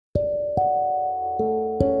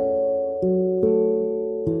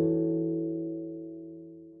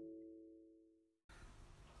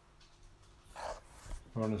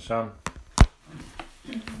Sam.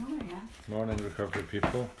 Morning, yeah. Morning, recovery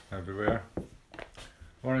people everywhere.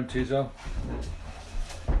 Morning, Teasel.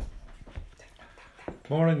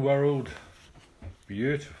 Morning, world.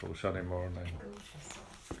 Beautiful sunny morning. Gorgeous.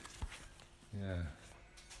 Yeah.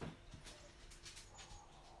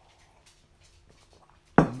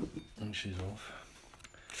 And she's off.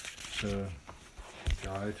 So,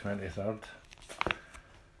 July 23rd.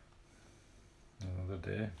 Another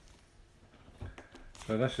day.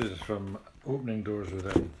 So this is from Opening Doors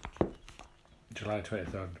Within, July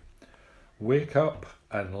 23rd. Wake up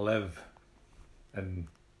and live, in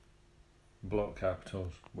block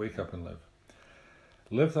capitals. Wake up and live.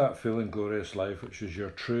 Live that full and glorious life which is your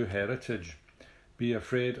true heritage. Be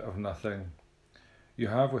afraid of nothing. You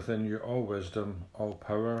have within you all wisdom, all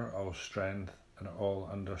power, all strength, and all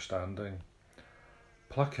understanding.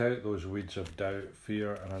 Pluck out those weeds of doubt,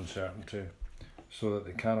 fear, and uncertainty, so that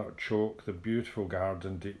they cannot choke the beautiful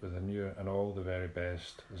garden deep within you, and all the very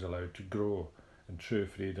best is allowed to grow in true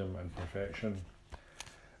freedom and perfection.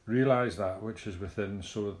 Realise that which is within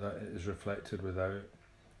so that it is reflected without.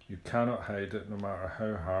 You cannot hide it no matter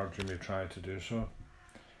how hard you may try to do so.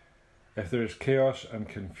 If there is chaos and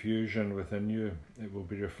confusion within you, it will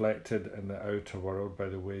be reflected in the outer world by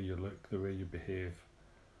the way you look, the way you behave,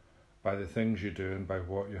 by the things you do, and by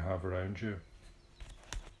what you have around you.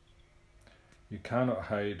 You cannot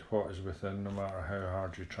hide what is within, no matter how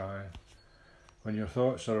hard you try. When your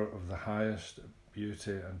thoughts are of the highest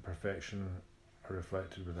beauty and perfection are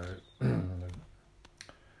reflected without. Read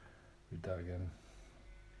that again.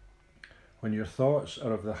 When your thoughts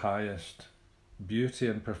are of the highest beauty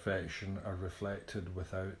and perfection are reflected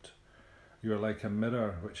without, you are like a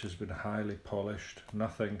mirror which has been highly polished.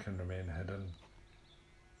 Nothing can remain hidden.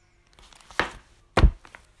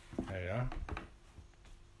 There you are.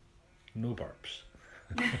 No burps.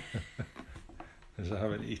 As I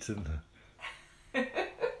haven't eaten.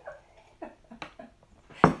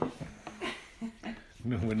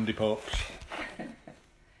 No windy pops.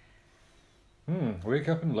 Wake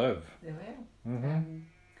up and live. They will. Mm-hmm.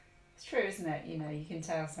 It's true, isn't it? You know, you can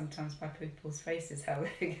tell sometimes by people's faces how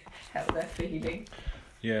they're feeling.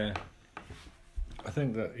 Yeah. I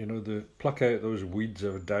think that, the pluck out those weeds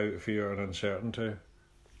of doubt, fear and uncertainty.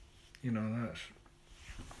 That's...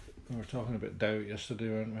 We were talking about doubt yesterday,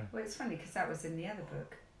 weren't we? Well, it's funny because that was in the other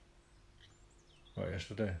book. What,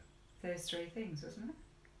 yesterday? Those three things, wasn't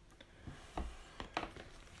it?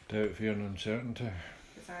 Doubt, fear and uncertainty.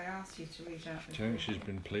 Because I asked you to read out the... Do you think she's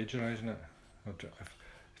been plagiarising it? If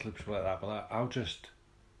it looks like that, but I'll just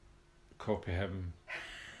copy him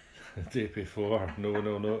the day before. No one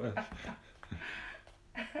will notice.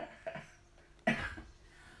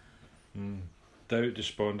 Doubt,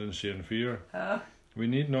 despondency and fear. Oh. We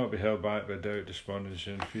need not be held back by doubt,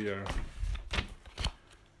 despondency and fear.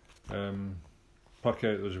 Pluck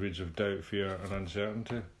out those weeds of doubt, fear and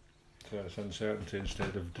uncertainty. So it's uncertainty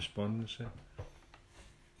instead of despondency.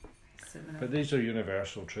 Similar. But these are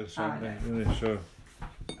universal truths, aren't they? Really? So,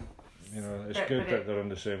 it's good that they're on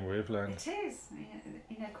the same wavelength. It is.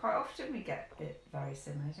 Quite often we get it very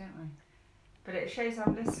similar, don't we? But it shows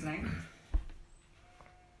I'm listening.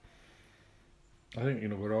 I think,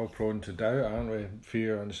 we're all prone to doubt, aren't we?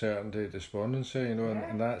 Fear, uncertainty, despondency,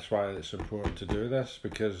 and that's why it's important to do this,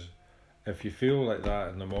 because if you feel like that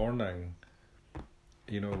in the morning,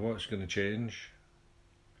 what's going to change?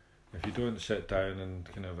 If you don't sit down and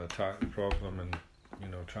kind of attack the problem and,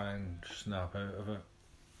 try and snap out of it.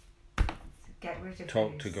 Get rid of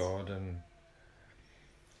talk to God and,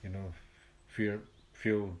 feel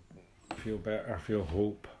better, feel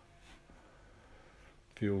hope,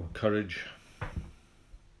 feel courage.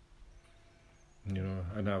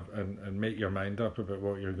 And make your mind up about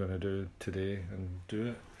what you're going to do today and do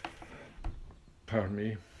it. Pardon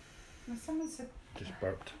me. Well, someone said... Just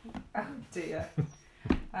burped. Oh dear.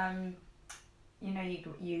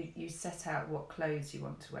 You set out what clothes you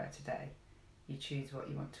want to wear today. You choose what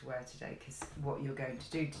you want to wear today because what you're going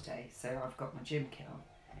to do today. So I've got my gym kit on.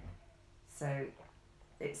 So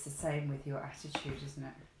it's the same with your attitude, isn't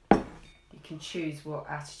it? You can choose what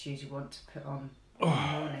attitude you want to put on in the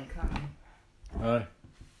morning, can't you? Aye.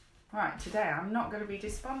 Right, today I'm not going to be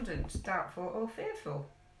despondent, doubtful or fearful.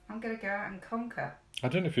 I'm going to go out and conquer. I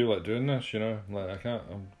don't feel like doing this, like I can't.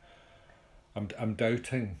 I'm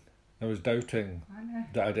doubting. I was doubting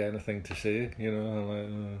that I had anything to say, I'm like,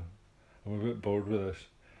 I'm a bit bored with this.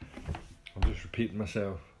 I'm just repeating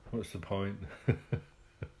myself. What's the point?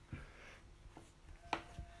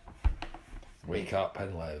 Wake up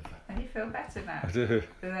and live. And you feel better now. I do.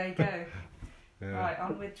 So there you go. Yeah. Right,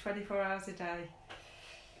 on with 24 hours a day.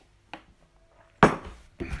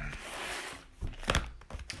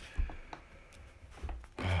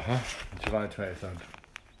 July 23rd.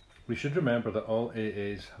 We should remember that all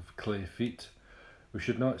AAs have clay feet. We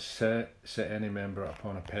should not set any member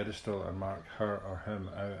upon a pedestal and mark her or him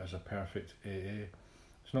out as a perfect AA.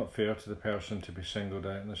 It's not fair to the person to be singled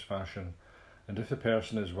out in this fashion, and if the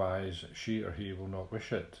person is wise, she or he will not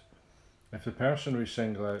wish it. If the person we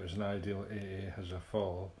single out as an ideal AA has a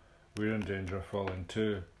fall, we're in danger of falling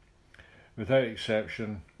too. Without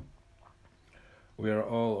exception, we are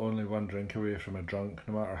all only one drink away from a drunk,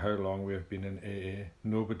 no matter how long we have been in AA.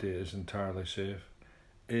 Nobody is entirely safe.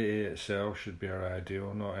 AA itself should be our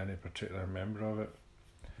ideal, not any particular member of it.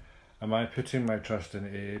 Am I putting my trust in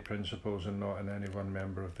AA principles and not in any one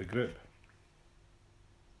member of the group?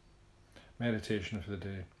 Meditation for the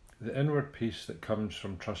day. The inward peace that comes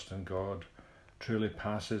from trust in God truly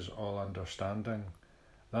passes all understanding.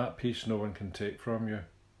 That peace no one can take from you.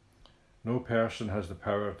 No person has the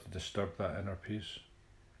power to disturb that inner peace.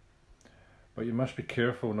 But you must be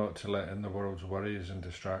careful not to let in the world's worries and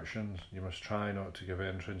distractions. You must try not to give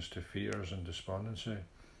entrance to fears and despondency.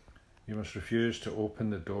 You must refuse to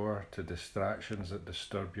open the door to distractions that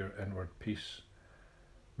disturb your inward peace.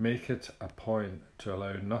 Make it a point to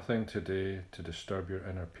allow nothing today to disturb your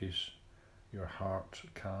inner peace, your heart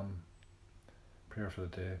calm. Prayer for the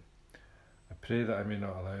day. I pray that I may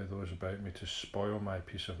not allow those about me to spoil my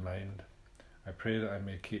peace of mind. I pray that I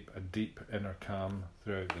may keep a deep inner calm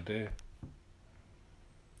throughout the day.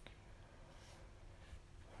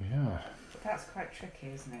 Yeah. That's quite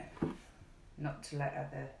tricky, isn't it? Not to let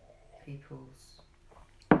other people's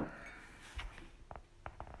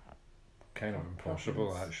Kind of impossible,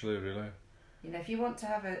 problems. actually, really. You know, if you want to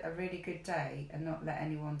have a really good day and not let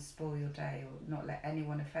anyone spoil your day or not let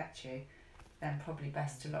anyone affect you, then probably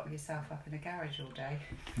best to lock yourself up in a garage all day.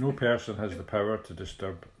 No person has the power to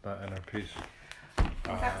disturb that inner peace.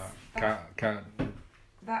 Can't.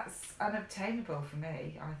 That's unobtainable for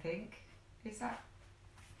me, I think. Is that?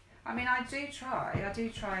 I mean, I do try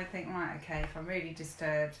and think, right, okay, if I'm really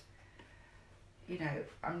disturbed, you know,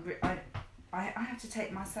 I have to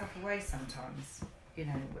take myself away sometimes, you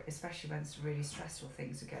know, especially when really stressful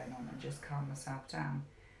things are going on, and just calm myself down.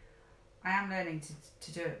 I am learning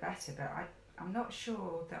to do it better, but I'm not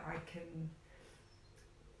sure that I can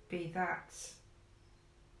be that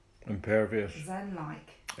Impervious.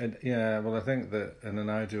 Zen-like. And yeah, well, I think that in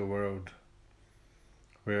an ideal world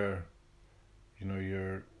where, you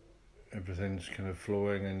know, everything's kind of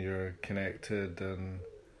flowing and you're connected and,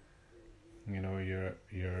 you know, you're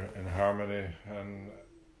in harmony and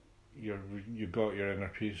you've got your inner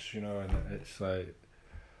peace, you know, and it's like,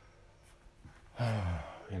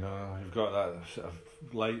 you know, you've got that sort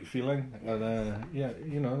of light feeling, and yeah,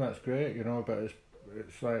 you know, that's great, you know, but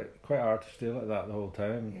it's like quite hard to stay like that the whole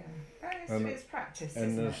time. Yeah, it's practice, and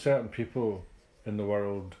isn't there's it? certain people in the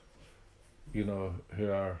world, you know, who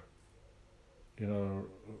are, you know,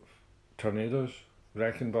 tornadoes,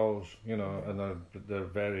 wrecking balls, you know, and they're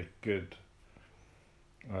very good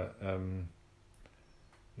at,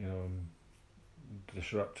 you know,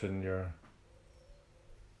 disrupting your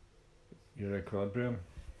equilibrium,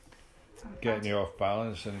 getting you off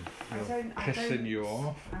balance and pissing you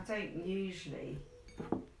off. I don't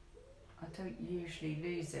usually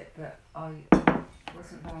lose it, but I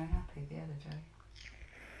wasn't very happy the other day,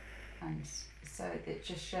 and so it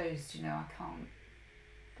just shows, you know, I can't.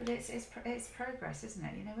 But it's progress, isn't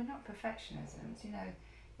it? You know, we're not perfectionists. You know,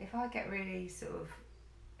 if I get really sort of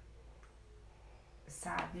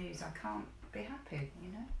sad news, I can't be happy.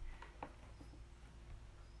 You know.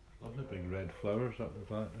 Lovely big red flowers up the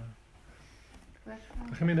back there. Red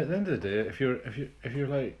flowers. I mean, at the end of the day, if you're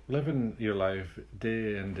like living your life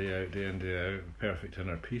day in day out, perfect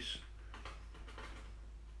inner peace,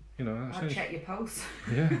 you know, that I'll sounds, check your pulse.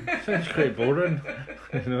 yeah, sounds quite boring,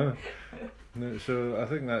 you know. So I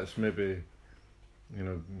think that's maybe, you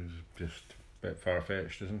know, just a bit far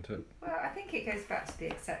fetched, isn't it? Well, I think it goes back to the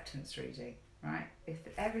acceptance reading, right? If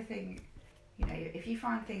everything, you know, if you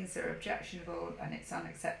find things that are objectionable and it's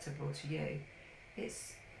unacceptable to you,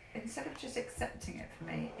 it's, instead of just accepting it for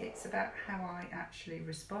me, it's about how I actually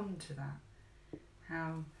respond to that,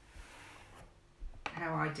 how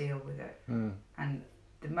I deal with it. And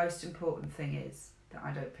the most important thing is that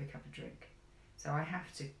I don't pick up a drink. So I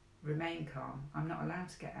have to remain calm. I'm not allowed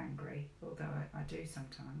to get angry, although I do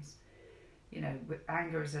sometimes. You know,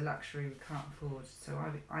 anger is a luxury we can't afford, so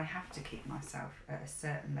I have to keep myself at a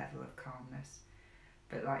certain level of calmness.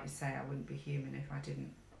 But like you say, I wouldn't be human if I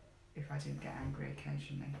didn't get angry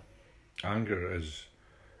occasionally. Anger is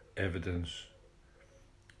evidence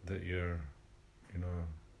that you're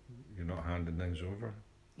not handing things over.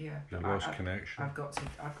 Yeah, You've lost connection. I've got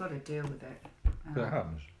to deal with it. That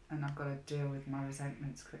happens. and I've got to deal with my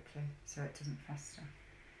resentments quickly so it doesn't fester.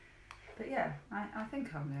 But yeah, I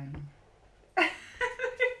think I'm learning.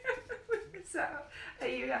 So, are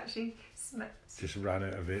you actually Just ran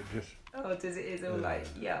out of it. Just. Oh, does it is all like,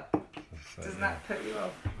 yeah. Doesn't that put you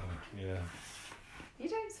off? Yeah. You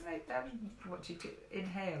don't smoke what do you do?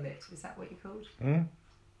 Inhale it, is that what you called? Hmm?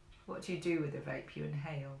 What do you do with a vape? You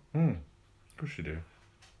inhale. Of course you do.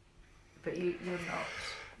 But you're not...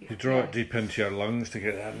 You draw it deep into your lungs to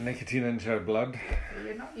get that nicotine into your blood.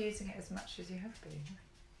 You're not using it as much as you have been.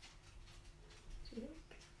 Do you think?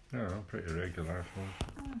 No, pretty regular.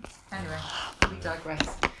 Anyway, we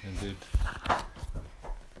digress. Indeed.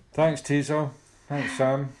 Thanks, Tizo. Thanks,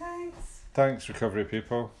 Sam. Thanks. Thanks, recovery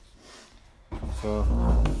people. So,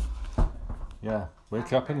 yeah,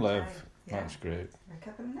 wake up and live. Yeah. That's great. Wake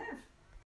up and live.